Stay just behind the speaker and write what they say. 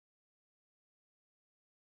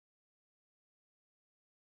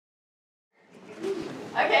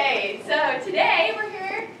Okay, so today we're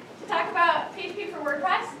here to talk about PHP for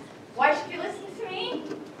WordPress. Why should you listen to me?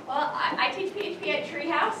 Well, I teach PHP at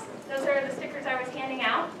Treehouse. Those are the stickers I was handing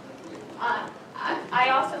out. I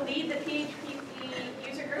also lead the PHP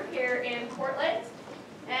user group here in Portland,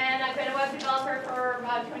 and I've been a web developer for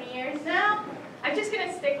about 20 years now. I'm just going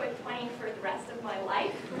to stick with 20 for the rest of my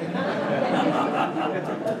life.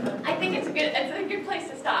 I think it's a good place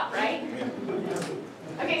to stop, right?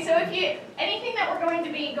 Okay, so anything that we're going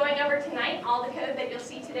to be going over tonight, all the code that you'll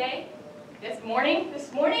see today, this morning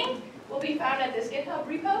will be found at this GitHub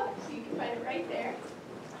repo, so you can find it right there.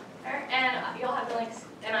 And you'll have the links,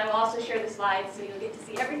 and I will also share the slides, so you'll get to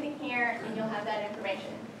see everything here, and you'll have that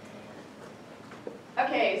information.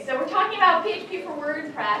 Okay, so we're talking about PHP for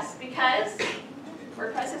WordPress because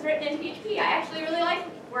WordPress is written in PHP. I actually really like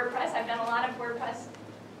WordPress. I've done a lot of WordPress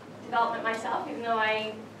development myself, even though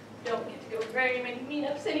I don't get to go to very many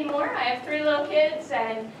meetups anymore. I have 3 little kids,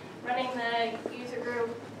 and running the user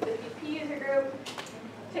group, the PHP user group,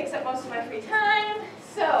 takes up most of my free time.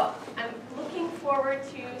 So I'm looking forward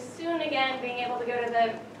to soon again being able to go to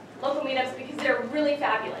the local meetups because they're really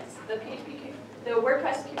fabulous. The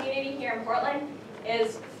WordPress community here in Portland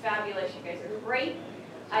is fabulous. You guys are great.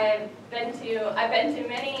 I've been to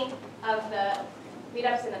many of the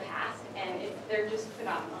meetups in the past, and they're just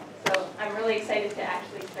phenomenal. So I'm really excited to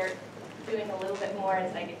actually start doing a little bit more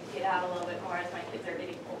as I get out a little bit more as my kids are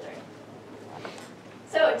getting older.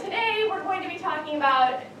 So today we're going to be talking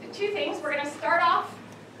about 2 things. We're going to start off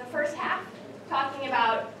the first half talking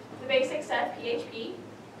about the basics of PHP.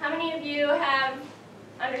 How many of you have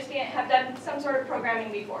done some sort of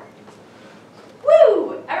programming before?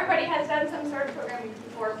 Woo! Everybody has done some sort of programming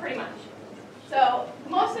before, pretty much. So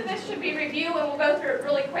most of this should be review, and we'll go through it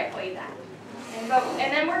really quickly then.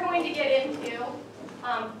 And then we're going to get into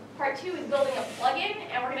part 2 is building a plugin,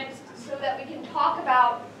 and we're going to so that we can talk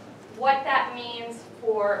about what that means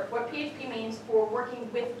for what PHP means for working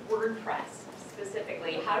with WordPress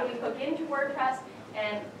specifically. How do we hook into WordPress,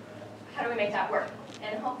 and how do we make that work?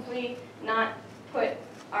 And hopefully not put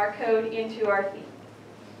our code into our theme.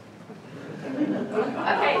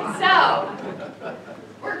 Okay, so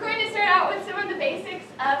we're going to start out with some of the basics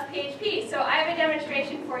of PHP. So I have a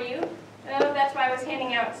demonstration for you. That's why I was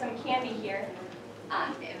handing out some candy here.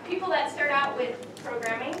 People that start out with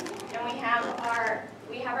programming, and we have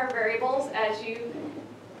our variables, as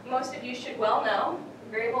most of you should well know.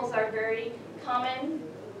 Variables are very common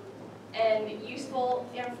and useful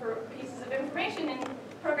pieces of information in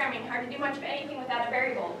programming. Hard to do much of anything without a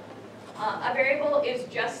variable. A variable is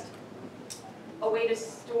just a way to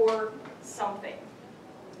store something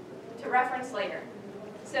to reference later.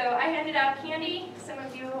 So I handed out candy. Some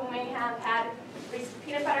of you may have had Reese's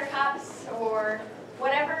peanut butter cups or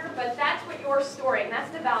whatever, but that's what you're storing. That's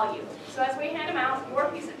the value. So as we hand them out, your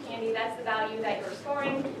piece of candy, that's the value that you're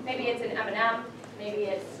storing. Maybe it's an M&M, maybe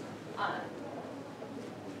it's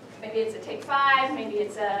a Take 5, maybe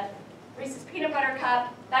it's a Reese's peanut butter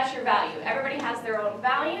cup. That's your value. Everybody has their own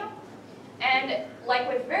value. And like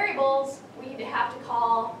with variables, we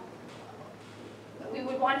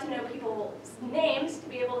would want to know people's names to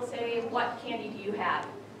be able to say, what candy do you have?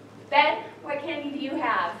 Ben, what candy do you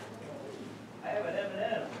have? I have an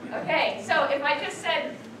M&M. Okay, so if I just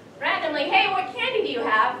said randomly, hey, what candy do you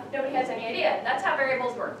have? Nobody has any idea. That's how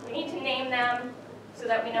variables work. We need to name them so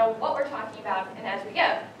that we know what we're talking about and as we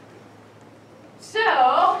go.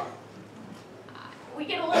 So we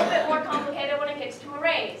get a little bit more complicated when it gets to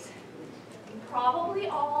arrays. You probably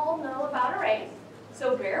all know about arrays,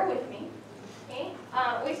 so bear with me. Okay?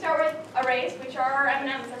 We start with arrays, which are our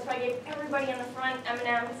M&Ms. That's why I gave everybody in the front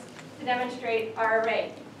M&Ms to demonstrate our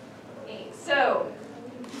array. Okay, so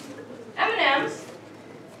M&Ms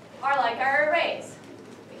are like our arrays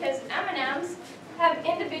because M&Ms have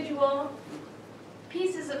individual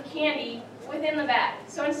pieces of candy within the bag.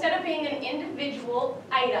 So instead of being an individual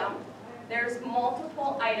item, there's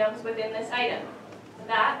multiple items within this item.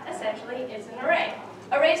 That essentially is an array.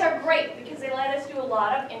 Arrays are great because they let us do a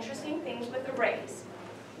lot of interesting things with arrays.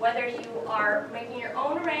 Whether you are making your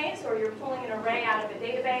own arrays or you're pulling an array out of a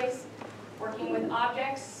database, working with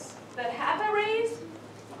objects that have arrays,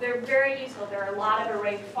 they're very useful. There are a lot of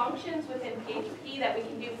array functions within PHP that we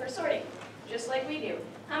can do for sorting, just like we do.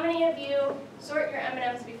 How many of you sort your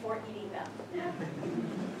M&Ms before eating them?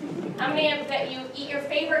 How many of that you eat your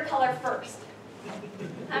favorite color first?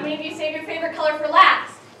 How many of you save your favorite color for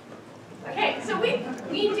last? Okay, so we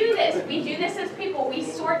do this. We do this as people. We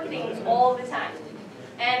sort things all the time.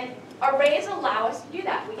 And arrays allow us to do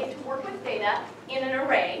that. We get to work with data in an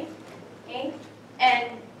array, okay,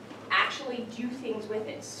 and actually do things with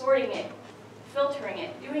it, sorting it, filtering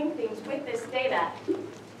it, doing things with this data.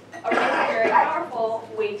 Arrays are a very powerful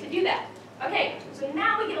way to do that. Okay, so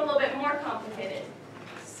now we get a little bit more complicated.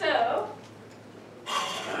 So,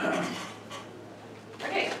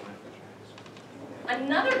 okay,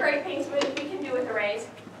 another great thing we can do with arrays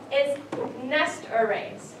is nest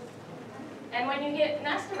arrays. And when you get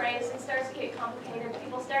nest arrays, it starts to get complicated.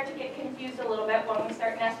 People start to get confused a little bit when we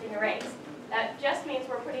start nesting arrays. That just means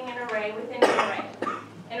we're putting an array within an array.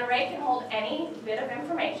 An array can hold any bit of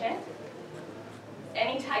information,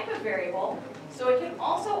 any type of variable, so it can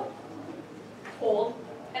also hold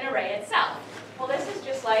an array itself. Well, this is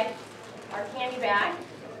just like our candy bag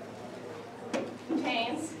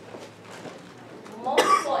contains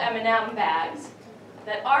multiple M&M bags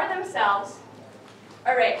that are themselves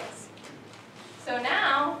arrays. So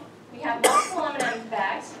now we have multiple M&M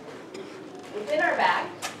bags within our bag,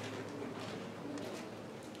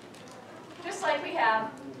 just like we have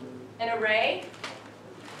an array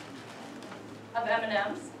of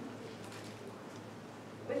M&Ms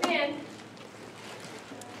within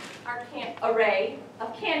our array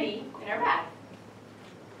of candy in our bag.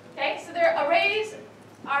 Okay, so their arrays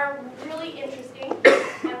are really interesting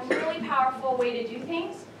and really powerful way to do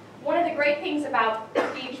things. One of the great things about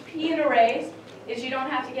PHP and arrays is you don't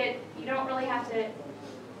really have to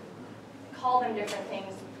call them different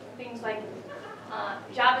things. Things like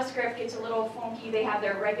JavaScript gets a little funky. They have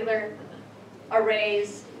their regular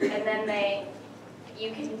arrays, and then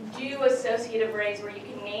you can do associative arrays where you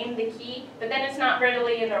can name the key, but then it's not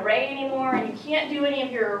really an array anymore, and you can't do any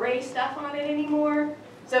of your array stuff on it anymore.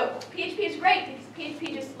 So PHP is great because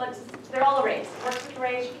PHP just they're all arrays. It works with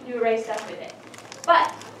arrays, you can do array stuff with it.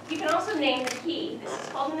 But you can also name the key. This is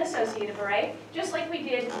called an associative array, just like we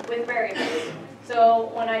did with variables. So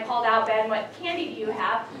when I called out, Ben, what candy do you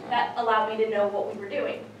have, that allowed me to know what we were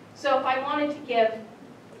doing. So if I wanted to give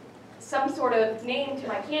some sort of name to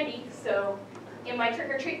my candy, so in my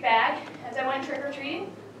trick-or-treat bag, as I went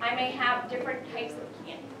trick-or-treating, I may have different types of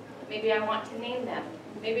candy. Maybe I want to name them.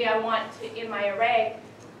 Maybe I want to, in my array,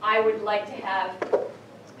 I want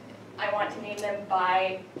to name them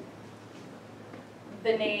by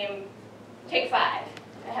the name Take 5. I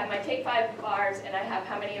have my Take 5 bars, and I have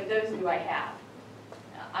how many of those do I have.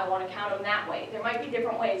 I want to count them that way. There might be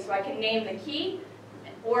different ways, so I can name the key,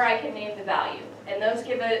 or I can name the value. And those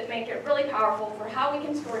make it really powerful for how we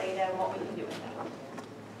can store data and what we can do with them.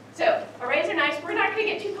 So arrays are nice. We're not going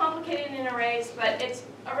to get too complicated in arrays, but it's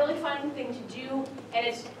a really fun thing to do, and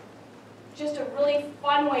it's just a really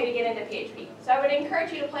fun way to get into PHP. So I would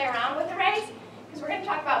encourage you to play around with arrays, because we're going to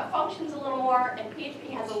talk about functions a little more, and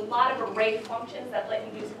PHP has a lot of array functions that let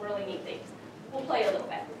you do some really neat things. We'll play a little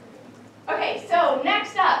bit. Okay, so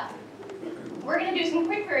next up, we're going to do some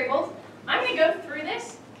quick variables. I'm going to go through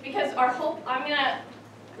this because I'm going to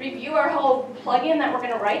review our whole plugin that we're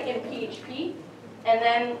going to write in PHP, and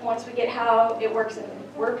then once we get how it works in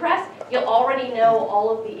WordPress, you'll already know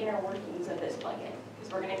all of the inner workings of this plugin,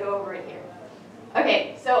 because we're going to go over it here.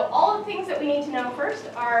 Okay, so all the things that we need to know first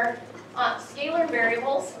are scalar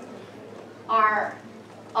variables, are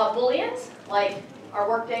booleans, like our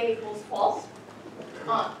workday equals false,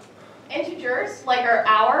 integers, like our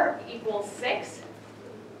hour equals 6,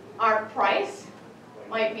 our price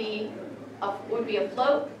would be a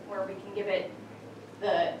float, where we can give it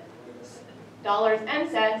the dollars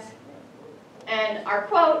and cents, and our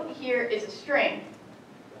quote here is a string.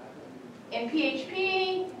 In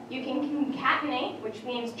PHP, you can concatenate, which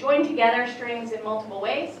means join together strings in multiple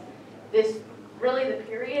ways. Really the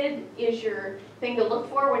period is your thing to look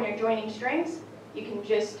for when you're joining strings. You can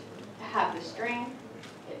just have the string,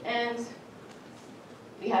 it ends.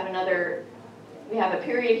 We have a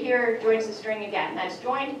period here, joins the string again, that's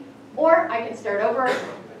joined. Or I can start over,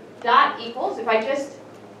 dot equals. If I just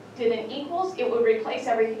did an equals, it would replace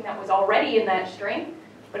everything that was already in that string.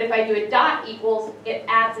 But if I do a dot equals, it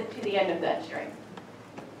adds it to the end of that string.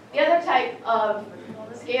 The other type of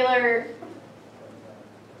scalar,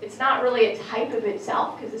 it's not really a type of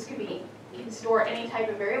itself, because this can store any type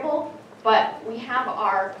of variable, but we have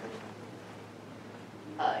our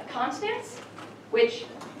constants, which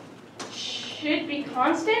should be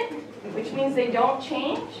constant, which means they don't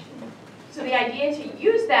change. So the idea to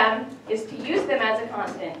use them is to use them as a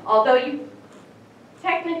constant. Although you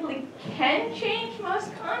technically can change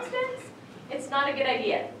most constants, it's not a good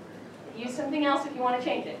idea. Use something else if you want to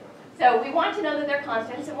change it. So we want to know that they're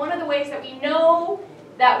constants, and one of the ways that we know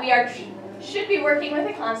that we should be working with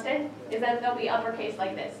a constant is that they'll be uppercase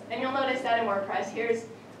like this. And you'll notice that in WordPress. Here's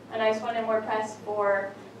a nice one in WordPress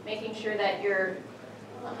for making sure that your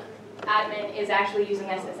admin is actually using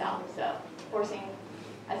SSL. So forcing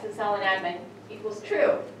SSL and admin equals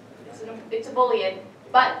true. It's a Boolean,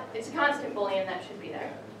 but it's a constant Boolean that should be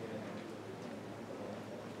there.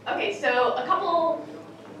 Okay, so a couple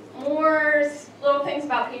more little things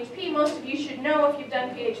about PHP. Most of you should know if you've done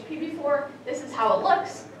PHP before. This is how it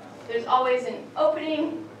looks. There's always an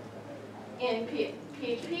opening in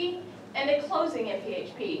PHP and a closing in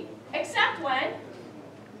PHP, except when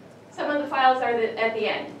some of the files are at the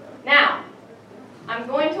end. Now, I'm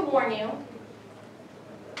going to warn you,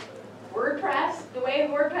 WordPress, the way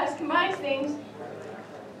WordPress combines things,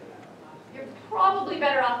 you're probably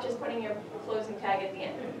better off just putting your closing tag at the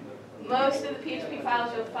end. Most of the PHP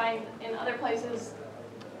files you'll find in other places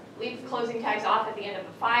leave closing tags off at the end of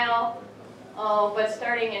a file, but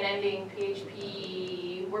starting and ending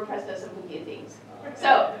PHP, WordPress does some funky things.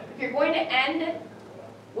 So if you're going to end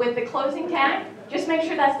with the closing tag, just make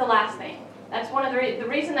sure that's the last thing. That's one of the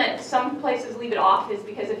reason that some places leave it off is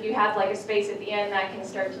because if you have like a space at the end, that can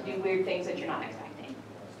start to do weird things that you're not expecting.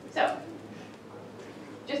 So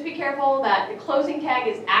just be careful that the closing tag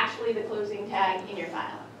is actually the closing tag in your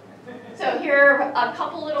file. So here are a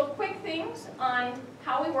couple little quick things on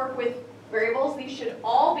how we work with variables. These should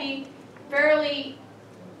all be fairly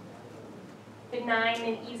benign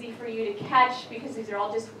and easy for you to catch because these are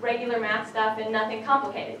all just regular math stuff and nothing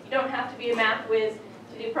complicated. You don't have to be a math whiz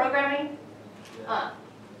to do programming.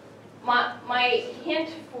 My hint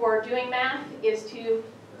for doing math is to,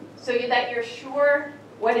 so that you're sure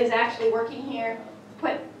what is actually working here,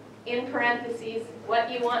 put in parentheses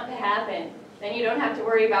what you want to happen. Then you don't have to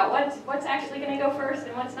worry about what's actually going to go first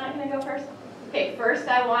and what's not going to go first. Okay, first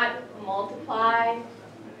I want multiply,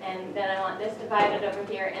 and then I want this divided over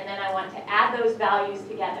here, and then I want to add those values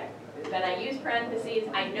together. Then I use parentheses,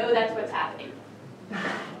 I know that's what's happening.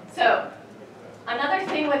 So, another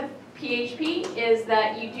thing with PHP is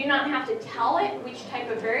that you do not have to tell it which type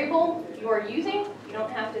of variable you are using. You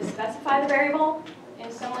don't have to specify the variable.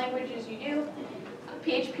 In some languages you do.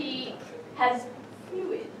 PHP has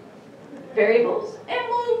fluid variables and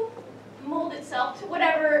will mold itself to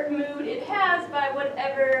whatever mood it has by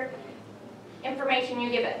whatever information you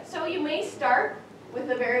give it. So you may start with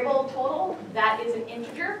the variable total, that is an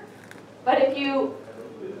integer, but if you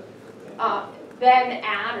then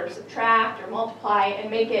add or subtract or multiply and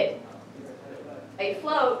make it a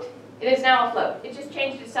float, it is now a float. It just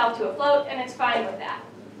changed itself to a float and it's fine with that.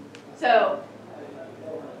 So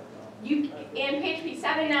in PHP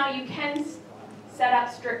 7 now you can set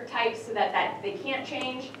up strict types so that they can't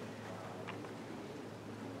change.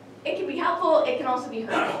 It can be helpful, it can also be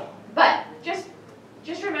hurtful. But just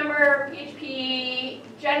remember, PHP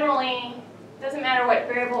generally doesn't matter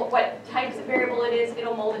what types of variable it is,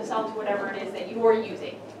 it'll mold itself to whatever it is that you are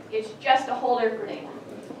using. It's just a holder for data.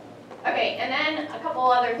 Okay, and then a couple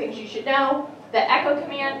other things you should know. The echo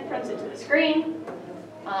command prints it to the screen.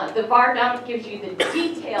 The var dump gives you the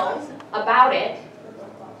details about it.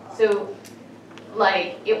 So,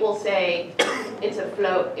 like, it will say it's a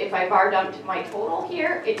float. If I var dumped my total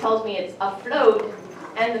here, it tells me it's a float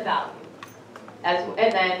and the value. And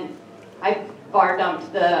then I var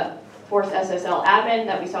dumped the force SSL admin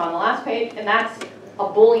that we saw on the last page, and that's a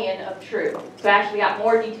Boolean of true. So I actually got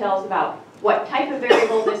more details about what type of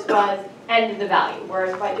variable this was and the value.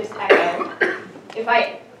 Whereas if I just echo,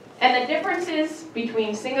 and the differences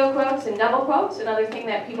between single quotes and double quotes, another thing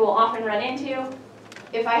that people often run into,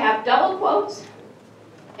 if I have double quotes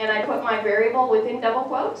and I put my variable within double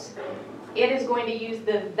quotes, it is going to use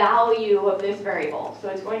the value of this variable. So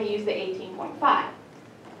it's going to use the 18.5.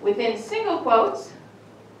 Within single quotes,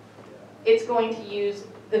 it's going to use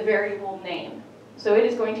the variable name. So it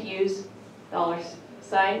is going to use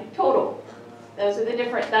 $sign total. Those are the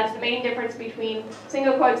that's the main difference between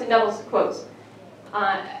single quotes and double quotes.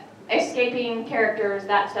 Escaping characters,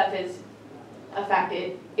 that stuff is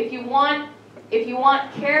affected. If you want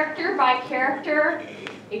character by character,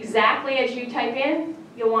 exactly as you type in,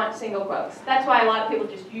 you'll want single quotes. That's why a lot of people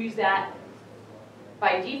just use that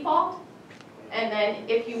by default. And then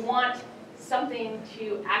if you want something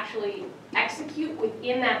to actually execute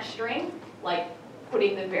within that string, like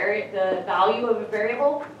putting the value of a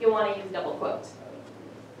variable, you'll want to use double quotes.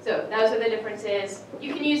 So those are the differences.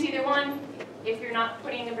 You can use either one. If you're not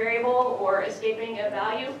putting a variable or escaping a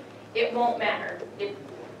value, it won't matter. It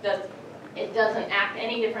doesn't act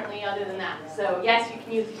any differently other than that. So yes, you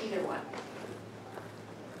can use either one.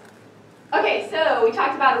 Okay, so we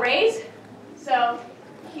talked about arrays. So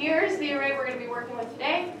here's the array we're going to be working with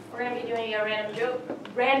today. We're going to be doing a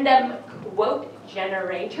random quote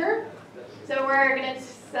generator. So we're going to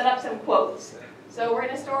set up some quotes. So we're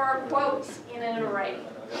going to store quotes in an array.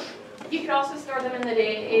 You could also store them in the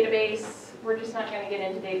database. We're just not going to get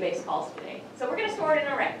into database calls today. So we're going to store it in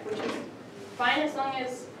an array, which is fine as long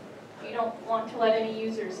as You don't want to let any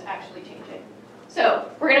users actually change it. So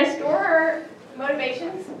we're going to store our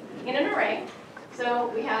motivations in an array.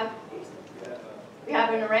 So we have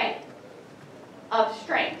an array of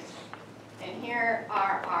strings. And here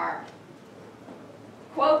are our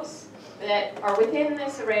quotes that are within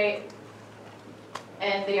this array,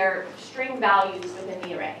 and they are string values within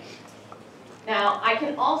the array. Now I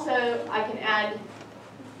can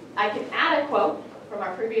add a quote from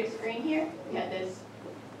our previous screen here. We had this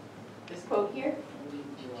quote here.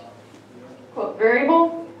 Quote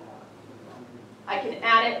variable. I can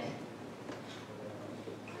add it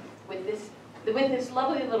with this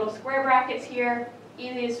lovely little square brackets here.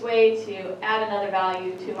 Easiest way to add another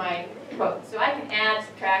value to my quote. So I can add,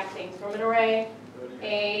 subtract things from an array.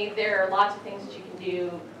 There are lots of things that you can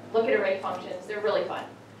do. Look at array functions. They're really fun.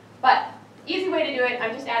 But easy way to do it,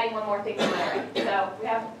 I'm just adding one more thing to my array. So we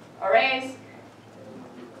have arrays.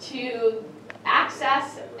 To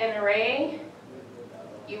access an array,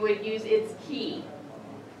 you would use its key.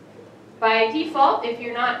 By default, if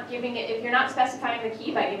you're not specifying the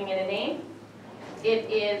key by giving it a name,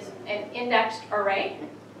 it is an indexed array,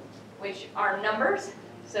 which are numbers.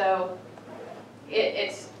 So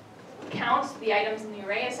it counts the items in the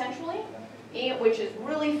array essentially, which is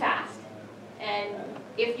really fast. And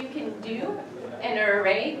if you can do an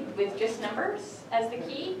array with just numbers as the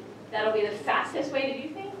key, that'll be the fastest way to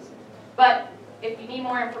do things. But if you need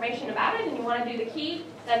more information about it and you want to do the key,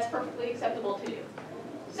 that's perfectly acceptable to do.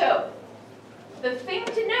 So the thing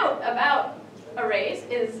to note about arrays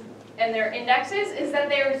and their indexes is that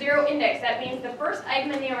they are zero index. That means the first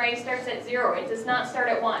item in the array starts at 0. It does not start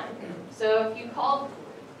at 1. So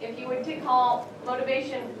if you were to call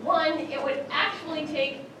motivation 1, it would actually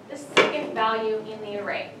take the second value in the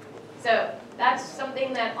array. So that's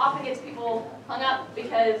something that often gets people hung up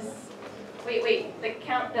because, wait, the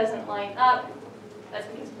count doesn't line up. That's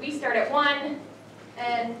because we start at 1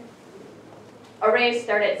 and arrays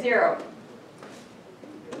start at 0.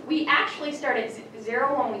 We actually start at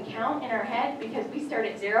 0 when we count in our head because we start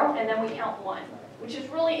at 0 and then we count 1, which is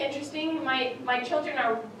really interesting. My children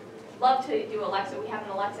love to do Alexa. We have an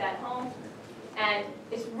Alexa at home, and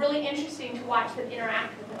it's really interesting to watch them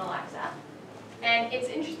interact with an Alexa. And it's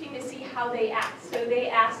interesting to see how they act. So they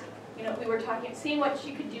ask, we were seeing what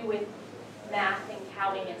she could do with math and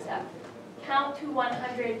counting and stuff. Count to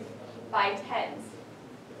 100 by tens.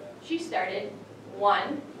 She started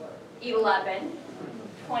 1, 11,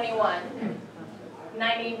 21,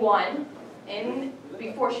 91, and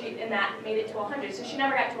that made it to 100. So she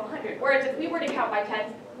never got to 100. Whereas if we were to count by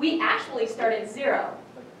tens, we actually start at 0,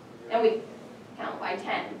 and we count by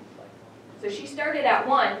 10. So she started at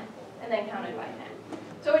 1 and then counted by 10.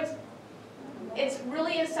 So it's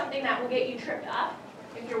really is something that will get you tripped up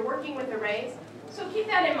if you're working with arrays. So keep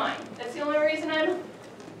that in mind. That's the only reason I'm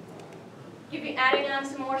adding on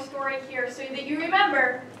some more story here, so that you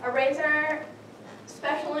remember arrays are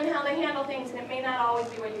special in how they handle things, and it may not always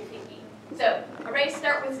be what you're thinking. So arrays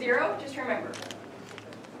start with 0, just remember.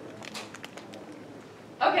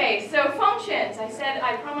 Okay, so functions.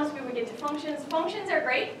 I promised we would get to functions. Functions are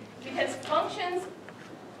great because functions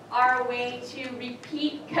are a way to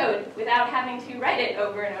repeat code without having to write it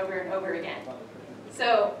over and over and over again.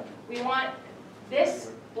 So we want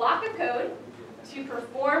this block of code to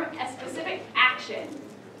perform a specific action,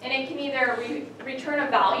 and it can either return a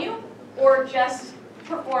value or just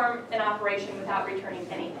perform an operation without returning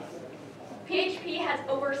anything. PHP has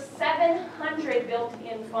over 700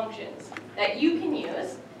 built-in functions that you can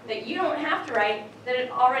use, that you don't have to write, that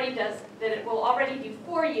it already does, that it will already do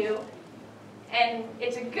for you. And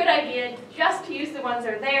it's a good idea just to use the ones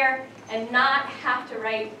that are there and not have to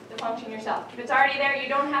write the function yourself. If it's already there, you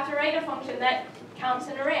don't have to write a function that counts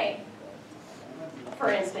an array,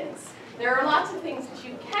 for instance. There are lots of things that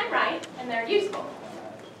you can write, and they're useful.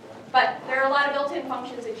 But there are a lot of built-in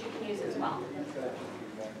functions that you can use as well.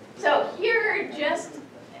 So here are just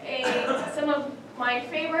some of my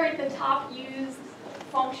favorite, the top used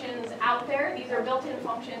functions out there. These are built-in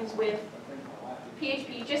functions with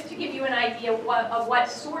PHP, just to give you an idea of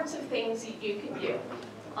what sorts of things you can do.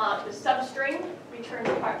 The substring returns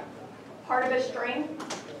part of a string.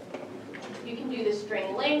 You can do the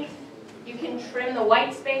string length. You can trim the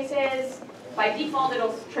white spaces. By default,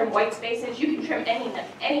 it'll trim white spaces. You can trim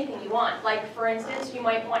anything you want. Like, for instance, you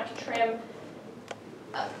might want to trim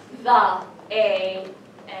the, a,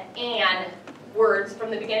 and words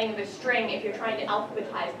from the beginning of a string if you're trying to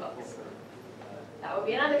alphabetize books. That would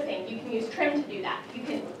be another thing. You can use trim to do that. You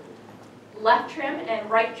can left trim and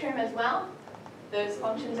right trim as well. Those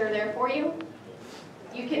functions are there for you.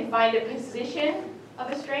 You can find a position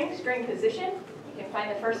of a string position. You can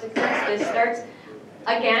find the first occurrence. This starts,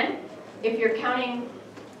 again, if you're counting,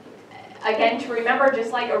 again, to remember,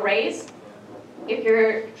 just like arrays, if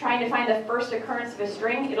you're trying to find the first occurrence of a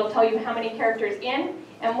string, it'll tell you how many characters in,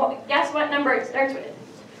 and guess what number it starts with?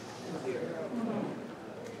 0.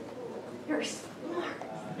 You're smart.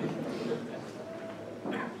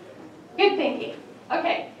 Good thinking.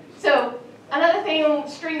 Okay, so another thing,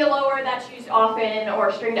 string to lower, that's used often,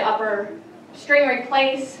 or string to upper. String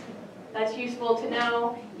replace, that's useful to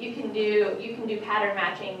know. You can do pattern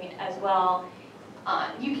matching as well.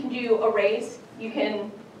 You can do arrays. You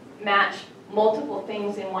can match multiple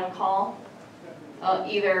things in one call,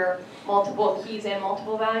 either multiple keys and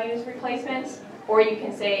multiple values replacements, or you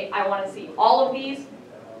can say, I want to see all of these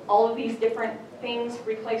different things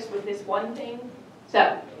replaced with this one thing.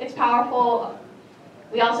 So it's powerful.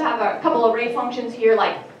 We also have a couple array functions here,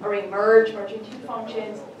 like array merge, merging two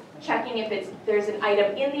functions, checking if there's an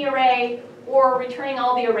item in the array, or returning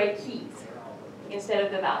all the array keys instead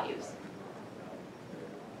of the values.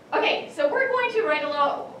 Okay, so we're going to write a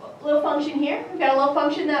little function here. We've got a little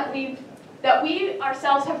function that we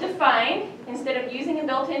ourselves have defined instead of using a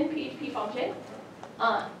built-in PHP function.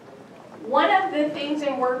 One of the things in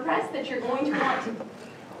WordPress that you're going to want to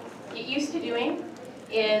get used to doing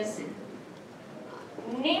is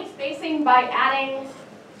namespacing by adding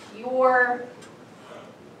your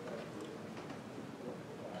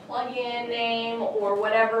plugin name or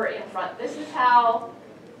whatever in front. This is how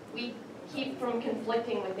we keep from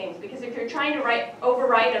conflicting with things, because if you're trying to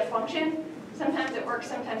override a function, sometimes it works,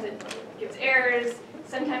 sometimes it gives errors,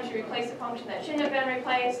 sometimes you replace a function that shouldn't have been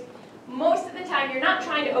replaced. Most of the time, you're not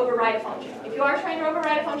trying to override a function. If you are trying to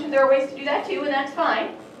override a function, there are ways to do that too, and that's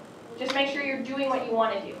fine. Just make sure you're doing what you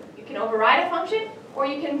want to do. You can override a function, or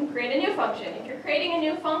you can create a new function. If you're creating a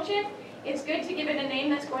new function, it's good to give it a name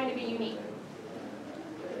that's going to be unique.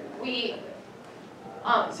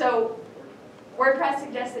 So WordPress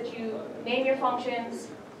suggests that you name your functions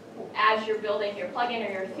as you're building your plugin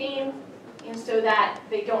or your theme, and so that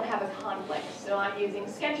they don't have a conflict. So I'm using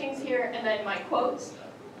sketchings here, and then my quotes.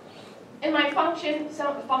 And my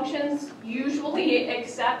some functions usually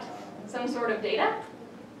accept some sort of data.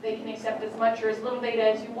 They can accept as much or as little data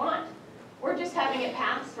as you want. We're just having it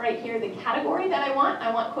pass right here the category that I want.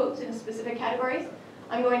 I want quotes in specific categories.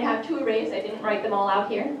 I'm going to have two arrays. I didn't write them all out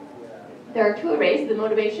here. There are two arrays, the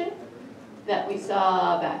motivation that we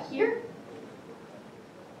saw back here.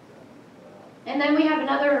 And then we have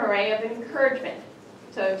another array of encouragement.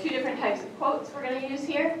 So two different types of quotes we're going to use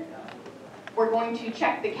here. We're going to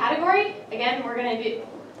check the category. Again, we're going to do,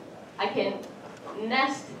 I can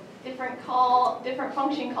nest different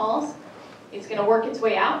function calls. It's going to work its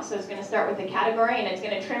way out. So it's going to start with the category, and it's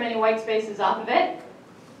going to trim any white spaces off of it.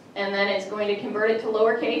 And then it's going to convert it to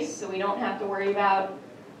lowercase, so we don't have to worry about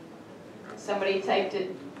somebody typed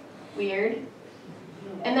it weird.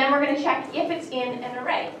 And then we're going to check if it's in an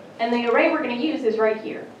array. And the array we're going to use is right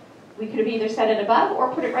here. We could have either set it above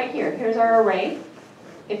or put it right here. Here's our array.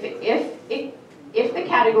 If the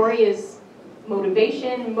category is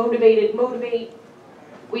motivation, motivated, motivate,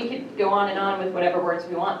 we could go on and on with whatever words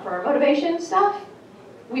we want for our motivation stuff.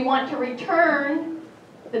 We want to return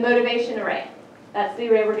the motivation array. That's the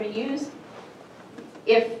array we're going to use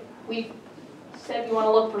if we said we want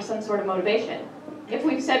to look for some sort of motivation. If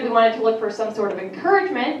we've said we wanted to look for some sort of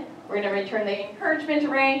encouragement, we're going to return the encouragement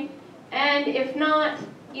array. And if not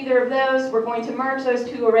either of those, we're going to merge those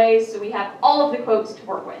two arrays so we have all of the quotes to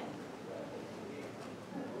work with.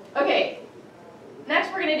 Okay,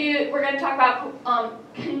 next we're going to talk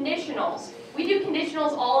about conditionals. We do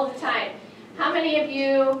conditionals all of the time. How many of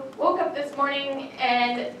you woke up this morning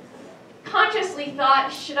and consciously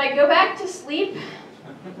thought, should I go back to sleep?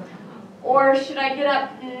 Or should I get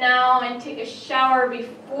up now and take a shower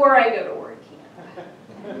before I go to work?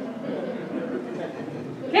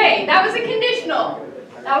 Okay, that was a conditional.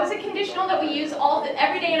 That was a conditional that we use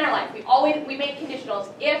every day in our life. We make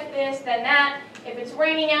conditionals. If this, then that. If it's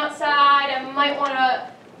raining outside, I might want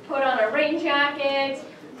to put on a rain jacket.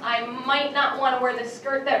 I might not want to wear the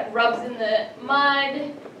skirt that rubs in the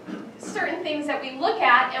mud. Certain things that we look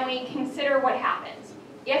at and we consider what happens.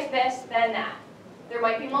 If this, then that. There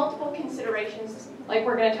might be multiple considerations like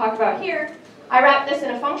we're going to talk about here. I wrap this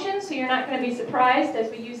in a function, so you're not going to be surprised as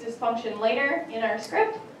we use this function later in our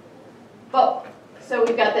script. So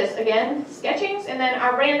we've got this, again, sketchings, and then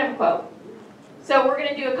our random quote. So we're going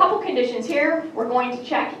to do a couple conditions here. We're going to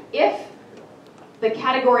check if the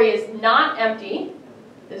category is not empty.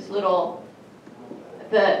 The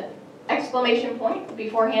exclamation point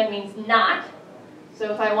beforehand means not. So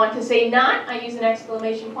if I want to say not, I use an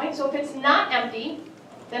exclamation point. So if it's not empty,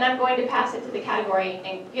 then I'm going to pass it to the category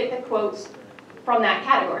and get the quotes from that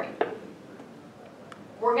category.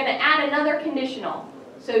 we're going to add another conditional.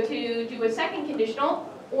 So to do a second conditional,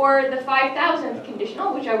 or the 5,000th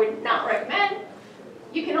conditional, which I would not recommend,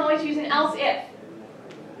 you can always use an else if.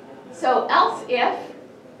 So else if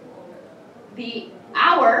the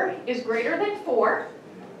hour is greater than 4,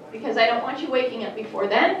 because I don't want you waking up before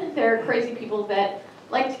then. There are crazy people that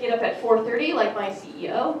like to get up at 4:30, like my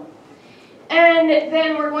CEO. And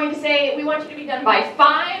then we're going to say, we want you to be done by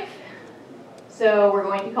 5. So we're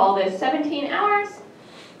going to call this 17 hours.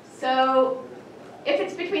 So if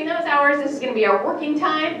it's between those hours, this is going to be our working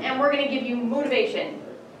time, and we're going to give you motivation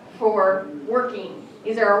for working.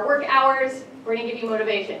 These are our work hours. We're going to give you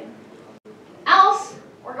motivation. Else,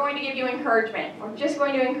 we're going to give you encouragement. We're just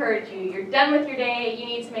going to encourage you. You're done with your day. You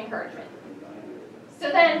need some encouragement.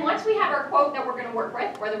 So then once we have our quote that we're going to work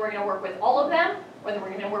with, whether we're going to work with all of them, whether we're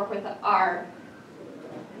going to work with our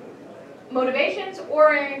motivations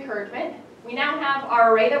or our encouragement, we now have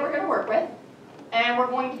our array that we're going to work with, and we're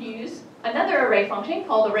going to use another array function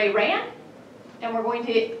called array_ran, and we're going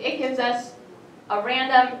to, it gives us a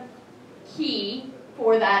random key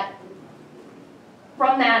for that,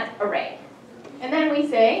 from that array. And then we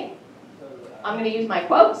say, I'm going to use my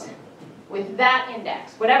quotes with that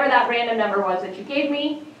index. Whatever that random number was that you gave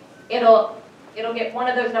me, it'll get one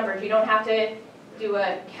of those numbers. You don't have to do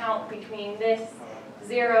a count between this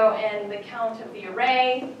 0 and the count of the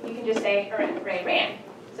array. You can just say array_ran.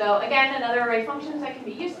 So again, another array functions that can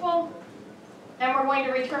be useful. And we're going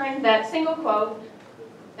to return that single quote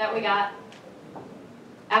that we got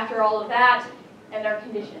after all of that and our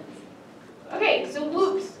conditions. Okay, so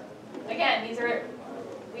loops. Again,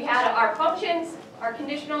 we had our functions, our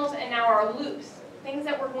conditionals, and now our loops. Things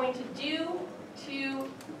that we're going to do to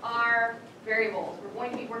our variables. We're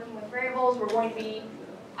going to be working with variables. We're going to be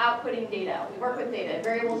outputting data. We work with data.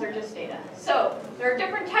 Variables are just data. So there are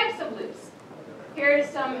different types of loops. Here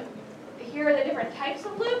are the different types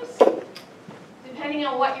of loops. Depending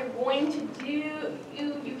on what you're going to do,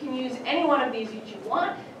 you can use any one of these that you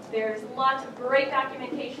want. There's lots of great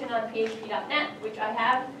documentation on php.net, which I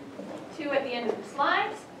have two at the end of the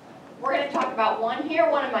slides. We're going to talk about one here,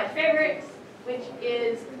 one of my favorites, which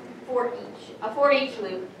is for each, a for each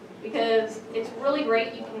loop, because it's really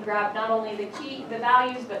great. You can grab not only the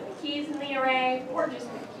values, but the keys in the array, or just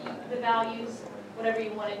the values, whatever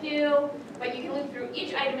you want to do. But you can loop through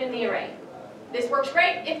each item in the array. This works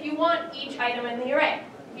great if you want each item in the array.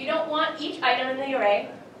 If you don't want each item in the array,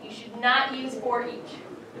 you should not use for each.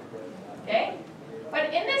 Okay?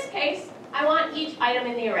 But in this case, I want each item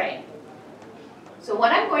in the array. So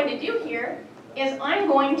what I'm going to do here is I'm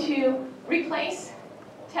going to replace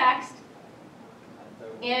text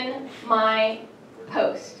in my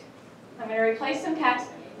post. I'm going to replace some text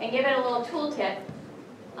and give it a little tooltip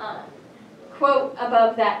quote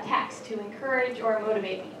above that text to encourage or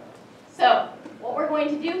motivate me. So what we're going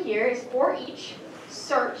to do here is for each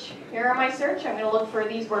search. Here are my search. I'm going to look for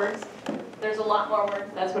these words. There's a lot more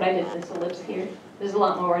words. That's what I did, this ellipse here. There's a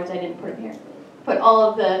lot more words I didn't put in here. Put all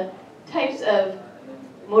of the types of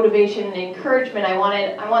motivation and encouragement I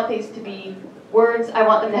want these to be words. I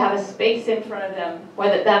want them to have a space in front of them.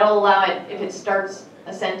 Whether that'll allow it if it starts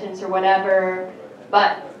a sentence or whatever,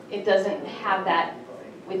 but it doesn't have that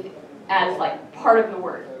as like part of the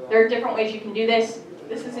word. There are different ways you can do this.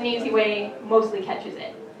 This is an easy way, mostly catches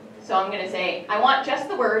it. So I'm going to say, I want just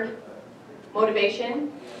the word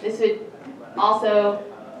motivation. This would also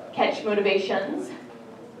catch motivations,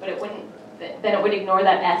 but it wouldn't, then it would ignore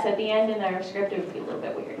that S at the end in our script. It would be a little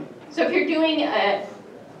bit weird. So if you're doing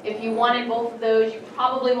if you wanted both of those, you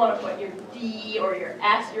probably want to put your D or your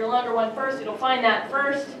S, your longer one first. It'll find that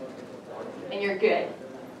first, and you're good.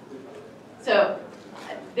 So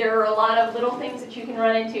there are a lot of little things that you can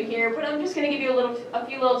run into here, but I'm just going to give you a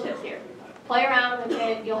few little tips here. Play around with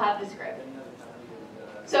it. You'll have the script.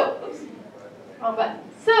 So, oops, wrong button.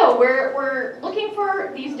 So we're looking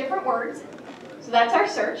for these different words. So that's our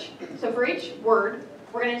search. So for each word,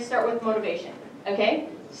 we're going to start with motivation. Okay?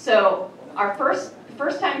 So our first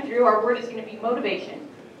time through, our word is going to be motivation.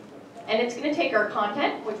 And it's going to take our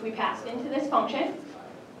content, which we passed into this function,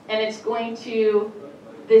 and it's going to,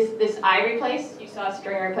 this I replace, you saw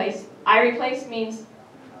string replace. I replace means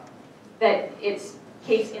that it's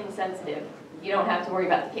case insensitive. You don't have to worry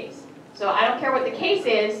about the case. So I don't care what the case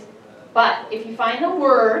is, but if you find the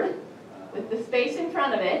word with the space in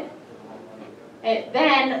front of it,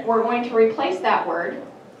 then we're going to replace that word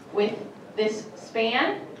with this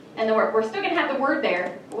span, and we're still going to have the word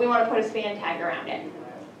there, but we want to put a span tag around it.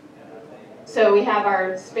 So we have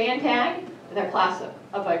our span tag with our class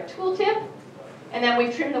of our tooltip, and then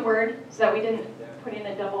we've trimmed the word so that we didn't put in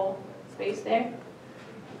a double space there.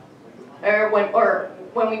 Or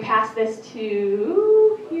when we pass this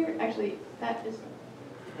to here. Actually, that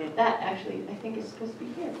actually, I think is supposed to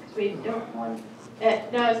be here, because we don't want,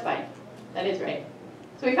 no, it's fine. That is right.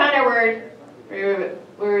 So we found our word,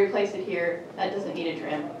 we replaced it here. That doesn't need a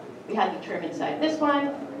trim. We had the trim inside this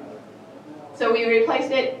one. So we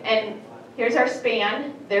replaced it, and here's our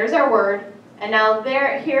span, there's our word, and now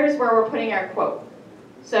here's where we're putting our quote.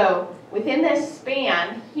 So within this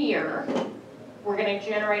span here, we're going to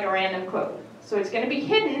generate a random quote. So it's going to be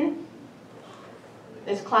hidden.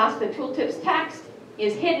 This class, the tooltips text,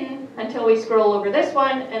 is hidden until we scroll over this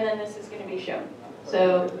one, and then this is going to be shown.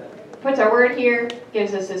 So puts our word here,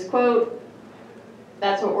 gives us this quote.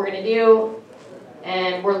 That's what we're going to do.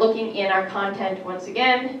 And we're looking in our content once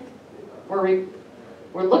again. We're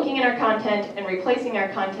looking at our content and replacing our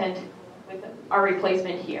content with our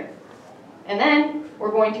replacement here. And then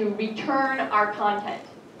we're going to return our content.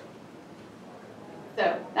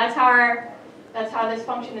 So that's how this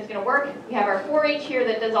function is going to work. We have our for each here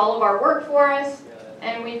that does all of our work for us,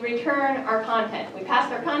 and we return our content. We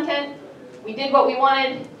passed our content, we did what we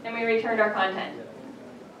wanted, and we returned our content.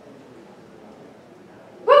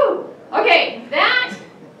 Woo! Okay, that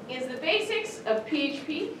is the basics of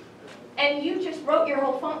PHP. And you just wrote your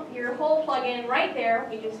whole plugin right there.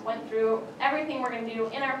 We just went through everything we're going to do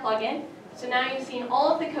in our plugin. So now you've seen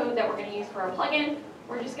all of the code that we're going to use for our plugin.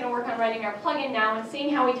 We're just going to work on writing our plugin now and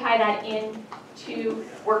seeing how we tie that in to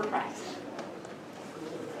WordPress.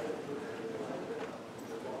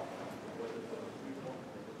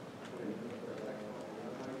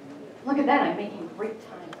 Look at that, I'm making great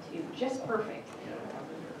time too. Just perfect.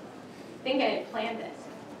 I think I had planned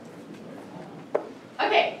this.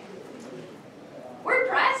 Okay.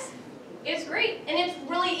 WordPress is great, and it's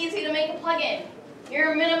really easy to make a plugin.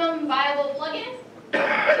 Your minimum viable plugin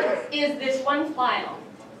is this one file.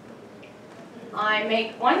 I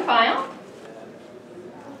make one file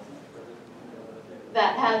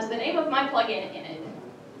that has the name of my plugin in it.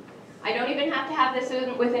 I don't even have to have this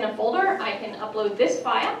within a folder. I can upload this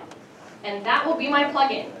file, and that will be my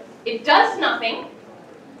plugin. It does nothing,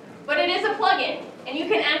 but it is a plugin, and you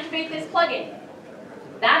can activate this plugin.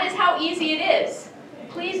 That is how easy it is.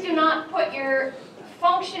 Please do not put your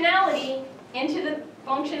functionality into the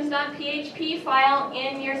functions.php file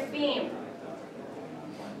in your theme.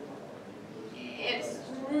 It's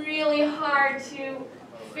really hard to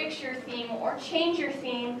fix your theme or change your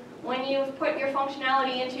theme when you've put your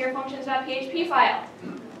functionality into your functions.php file.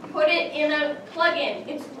 Put it in a plugin.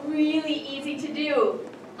 It's really easy to do.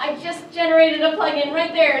 I just generated a plugin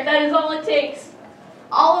right there. That is all it takes.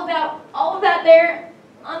 All of that there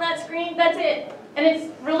on that screen, that's it. And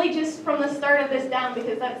it's really just from the start of this down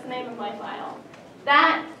because that's the name of my file.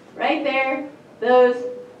 That right there, those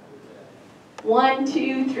 1,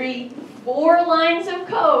 2, 3, 4 lines of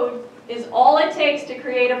code is all it takes to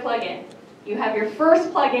create a plugin. You have your first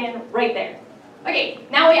plugin right there. Okay,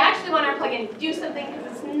 now we actually want our plugin to do something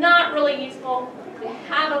because it's not really useful to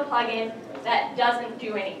have a plugin that doesn't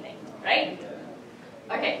do anything, right?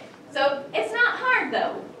 Okay, so it's not hard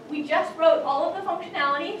though. We just wrote all of the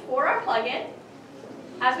functionality for our plugin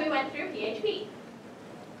as we went through PHP.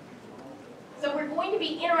 So we're going to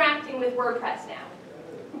be interacting with WordPress now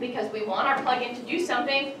because we want our plugin to do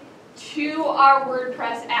something to our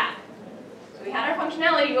WordPress app. So we had our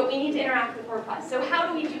functionality, but we need to interact with WordPress. So how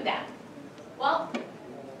do we do that? Well,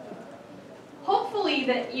 hopefully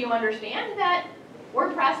that you understand that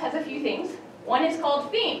WordPress has a few things. One is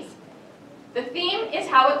called themes. The theme is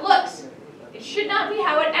how it looks. It should not be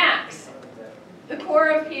how it acts. The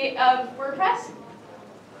core of WordPress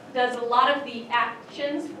does a lot of the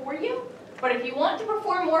actions for you, but if you want to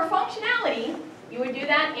perform more functionality, you would do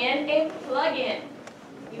that in a plugin.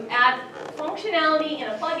 You add functionality in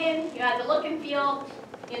a plugin, you add the look and feel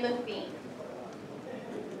in the theme.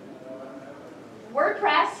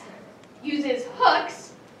 WordPress uses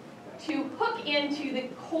hooks to hook into the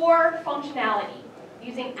core functionality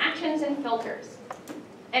using actions and filters.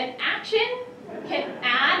 An action can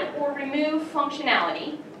add or remove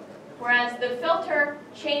functionality, whereas the filter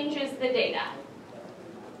changes the data.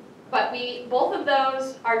 But both of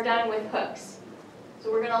those are done with hooks.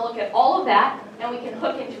 So we're going to look at all of that, and we can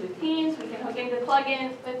hook into the themes, we can hook into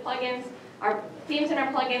plugins with plugins. Our themes and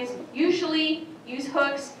our plugins usually use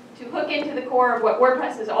hooks to hook into the core of what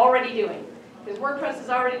WordPress is already doing. Because WordPress is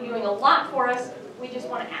already doing a lot for us, we just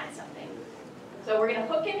want to add something. So we're going to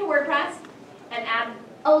hook into WordPress and add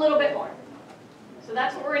a little bit more. So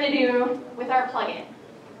that's what we're going to do with our plugin.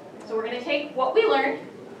 So we're going to take what we learned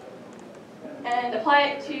and apply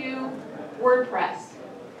it to WordPress.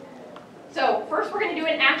 So first we're going to do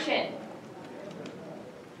an action.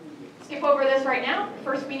 Skip over this right now.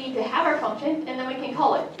 First we need to have our function and then we can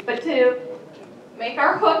call it. But to make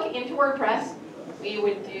our hook into WordPress, we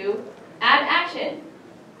would do add action.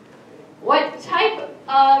 What type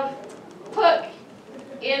of hook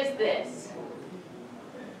is this?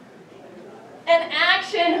 An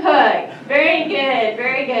action hook. Very good,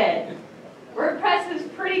 very good. WordPress is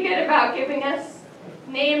pretty good about giving us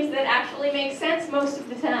names that actually make sense most of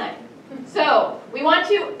the time. So, we want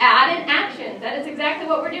to add an action. That is exactly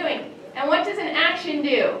what we're doing. And what does an action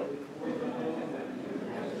do?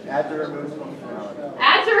 Adds or removes functionality.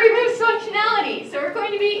 Adds or removes functionality. So we're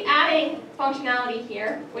going to be adding functionality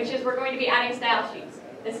here, which is we're going to be adding style sheets.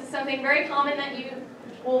 This is something very common that you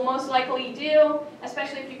will most likely do,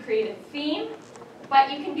 especially if you create a theme.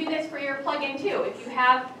 But you can do this for your plugin too. If you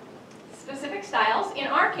have specific styles, in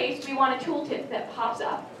our case, we want a tooltip that pops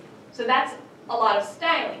up. So that's a lot of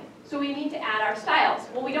styling. So we need to add our styles.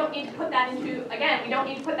 Well, we don't need to put that into, again, we don't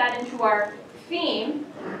need to put that into our theme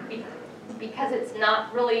because it's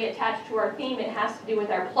not really attached to our theme. It has to do with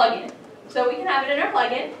our plugin. So we can have it in our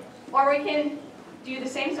plugin, or we can do the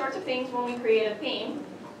same sorts of things when we create a theme.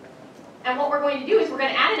 And what we're going to do is we're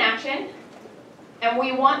going to add an action, and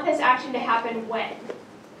we want this action to happen when?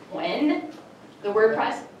 When the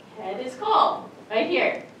WordPress head is called, right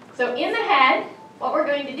here. So in the head, what we're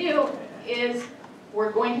going to do is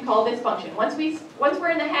we're going to call this function. Once we're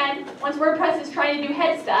in the head, once WordPress is trying to do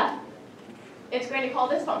head stuff, it's going to call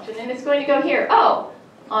this function, and it's going to go here. Oh,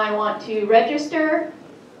 I want to register,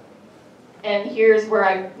 and here's where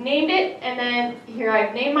I've named it, and then here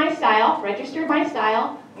I've named my style, registered my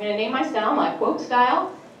style. I'm going to name my style, my quote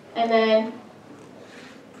style, and then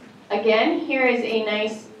again, here is a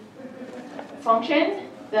nice function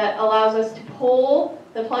that allows us to pull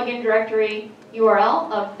the plugin directory URL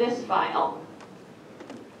of this file.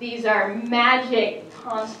 These are magic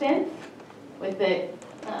constants with the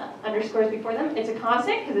underscores before them. It's a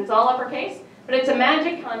constant because it's all uppercase, but it's a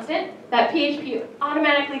magic constant that PHP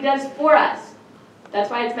automatically does for us. That's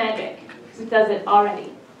why it's magic, because it does it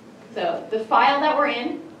already. So the file that we're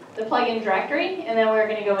in, the plugin directory, and then we're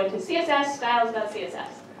going to go into CSS, styles.css.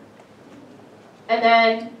 And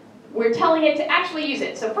then we're telling it to actually use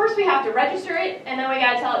it. So first we have to register it, and then we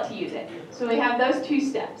got to tell it to use it. So we have those two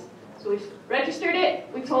steps. So we've registered it,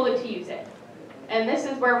 we told it to use it. And this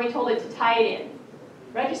is where we told it to tie it in.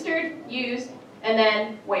 Registered, used, and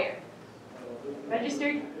then where.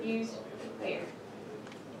 Registered, used, where.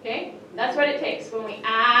 Okay? That's what it takes when we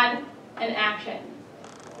add an action.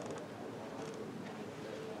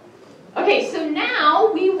 Okay, so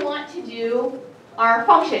now we want to do our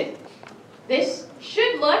function. This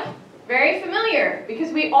should look very familiar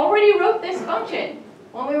because we already wrote this function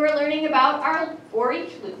when we were learning about our for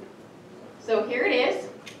each loop. So here it is.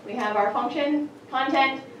 We have our function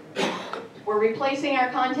content. We're replacing our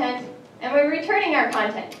content, and we're returning our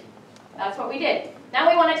content. That's what we did. Now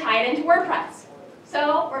we want to tie it into WordPress.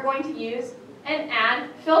 So we're going to use an add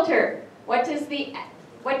filter. What does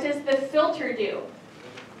the filter do?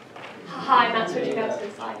 Haha, I'm not switching up to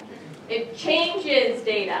the slide. It changes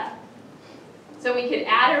data. So we could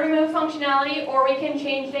add or remove functionality, or we can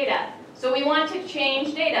change data. So we want to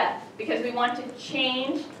change data because we want to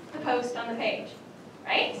change the post on the page,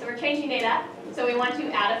 right? So we're changing data, so we want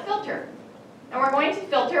to add a filter. And we're going to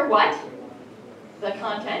filter what? The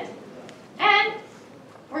content. And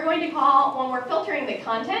we're going to call, when we're filtering the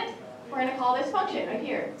content, we're going to call this function right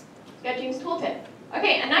here, Sketching's tooltip.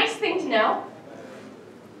 Okay, a nice thing to know.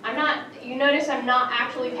 You notice I'm not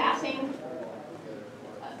actually passing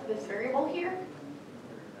this variable here.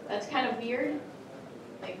 That's kind of weird.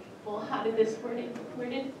 Like, well, how did this, where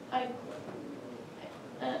did I,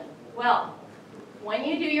 well, when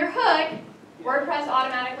you do your hook, WordPress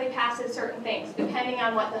automatically passes certain things depending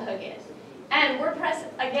on what the hook is. And WordPress,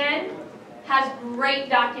 again, has great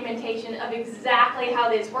documentation of exactly how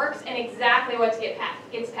this works and exactly what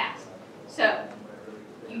gets passed. So,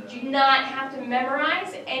 you do not have to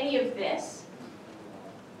memorize any of this,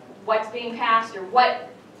 what's being passed or what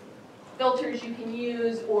filters you can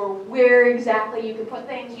use or where exactly you can put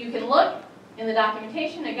things. You can look in the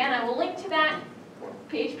documentation. Again, I will link to that.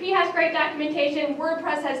 PHP has great documentation.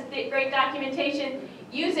 WordPress has great documentation.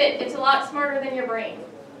 Use it. It's a lot smarter than your brain.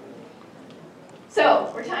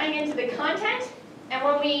 So we're tying into the content. And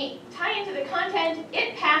when we tie into the content,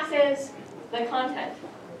 it passes the content.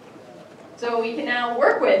 So we can now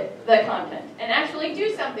work with the content and actually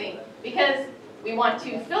do something because we want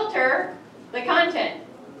to filter the content.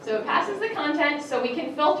 So it passes the content so we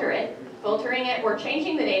can filter it. Filtering it, we're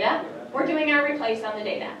changing the data. We're doing our replace on the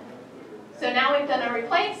data. So now we've done our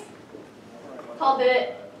replace, called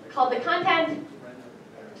the content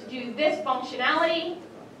to do this functionality,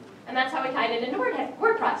 and that's how we tied it into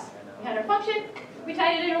WordPress. We had our function, we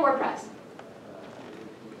tied it into WordPress.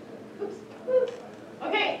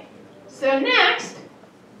 Okay, so next,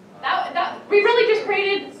 we really just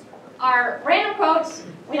created our random quotes.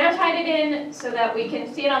 We now tied it in so that we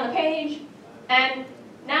can see it on the page. And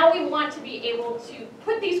now we want to be able to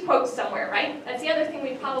put these quotes somewhere, right? That's the other thing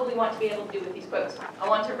we probably want to be able to do with these quotes. I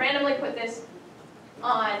want to randomly put this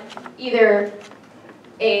on either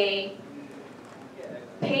a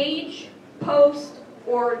page, post,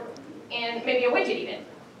 or in maybe a widget even.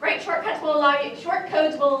 Right? Shortcodes will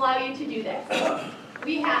allow you to do this.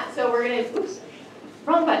 So we're going to, oops,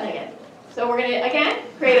 wrong button again. So we're going to, again,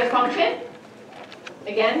 create a function.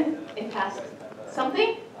 Again, it passed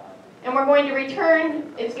something. And we're going to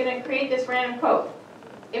return, it's going to create this random quote.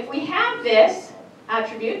 If we have this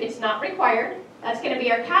attribute, it's not required. That's going to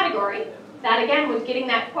be our category. That, again, was getting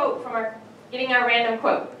that quote from getting our random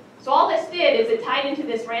quote. So all this did is it tied into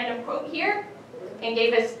this random quote here and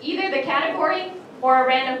gave us either the category or a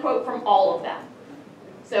random quote from all of them.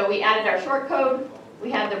 So we added our short code. We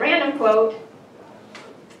have the random quote,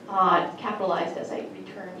 capitalized as I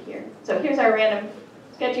returned here. So here's our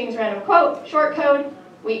Sketching's random quote, short code.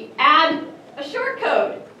 We add a short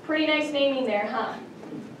code. Pretty nice naming there, huh?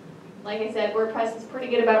 Like I said, WordPress is pretty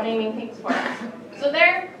good about naming things for us. So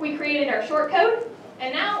there, we created our short code,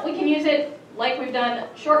 and now we can use it like we've done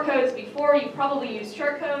short codes before. You've probably used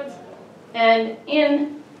short codes, and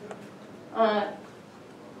in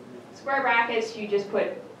square brackets, you just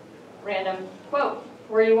put random quote.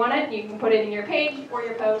 Where you want it, you can put it in your page, or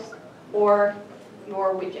your post, or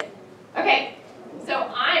your widget. Okay,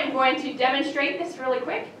 so I'm going to demonstrate this really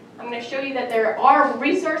quick. I'm going to show you that there are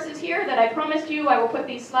resources here that I promised you. I will put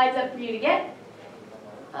these slides up for you to get.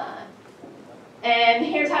 And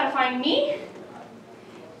here's how to find me.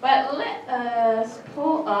 But let us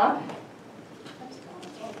pull up.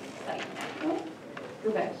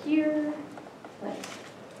 Go back here. Let's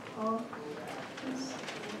pause.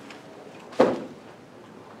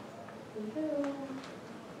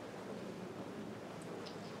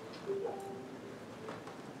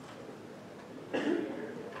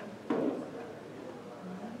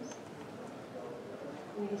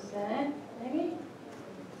 Reset, maybe?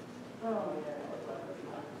 Oh.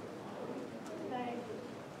 Okay.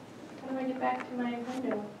 How do I get back to my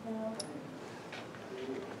window now?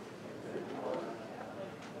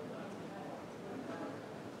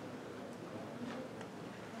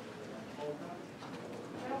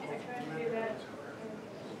 I tried to do that.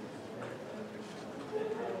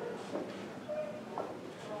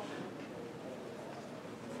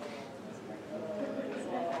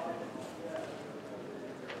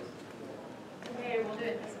 Okay, we'll do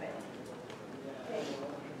it this way. Okay.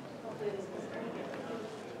 Hopefully this is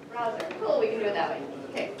right. Browser. Cool, we can do it that way.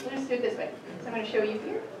 Okay, let's do it this way. So I'm going to show you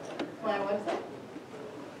here my website.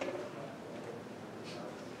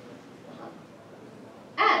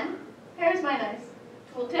 And here's my nice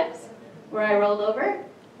tooltips where I rolled over.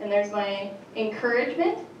 And there's my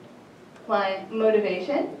encouragement, my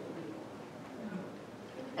motivation.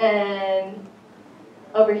 And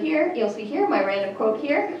over here, you'll see here, my random quote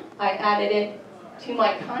here. I added it to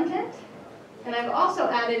my content. And I've also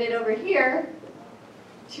added it over here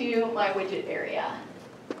to my widget area.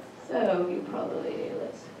 So you probably,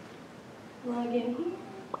 let's log in here.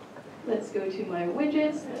 Let's go to my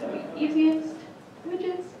widgets. That'll be easiest.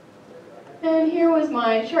 Widgets. And here was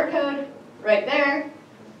my shortcode right there.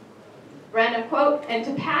 Random quote. And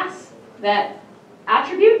to pass that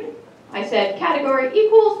attribute, I said category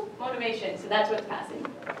equals motivation. So that's what's passing.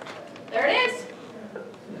 There it is.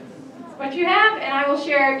 That's what you have. And I will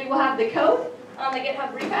share, you will have the code on the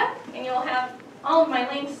GitHub repo. And you'll have all of my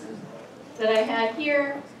links that I had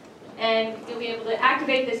here. And you'll be able to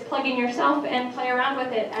activate this plugin yourself and play around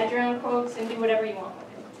with it. Add your own quotes and do whatever you want with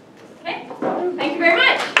it. Okay? Thank you very much.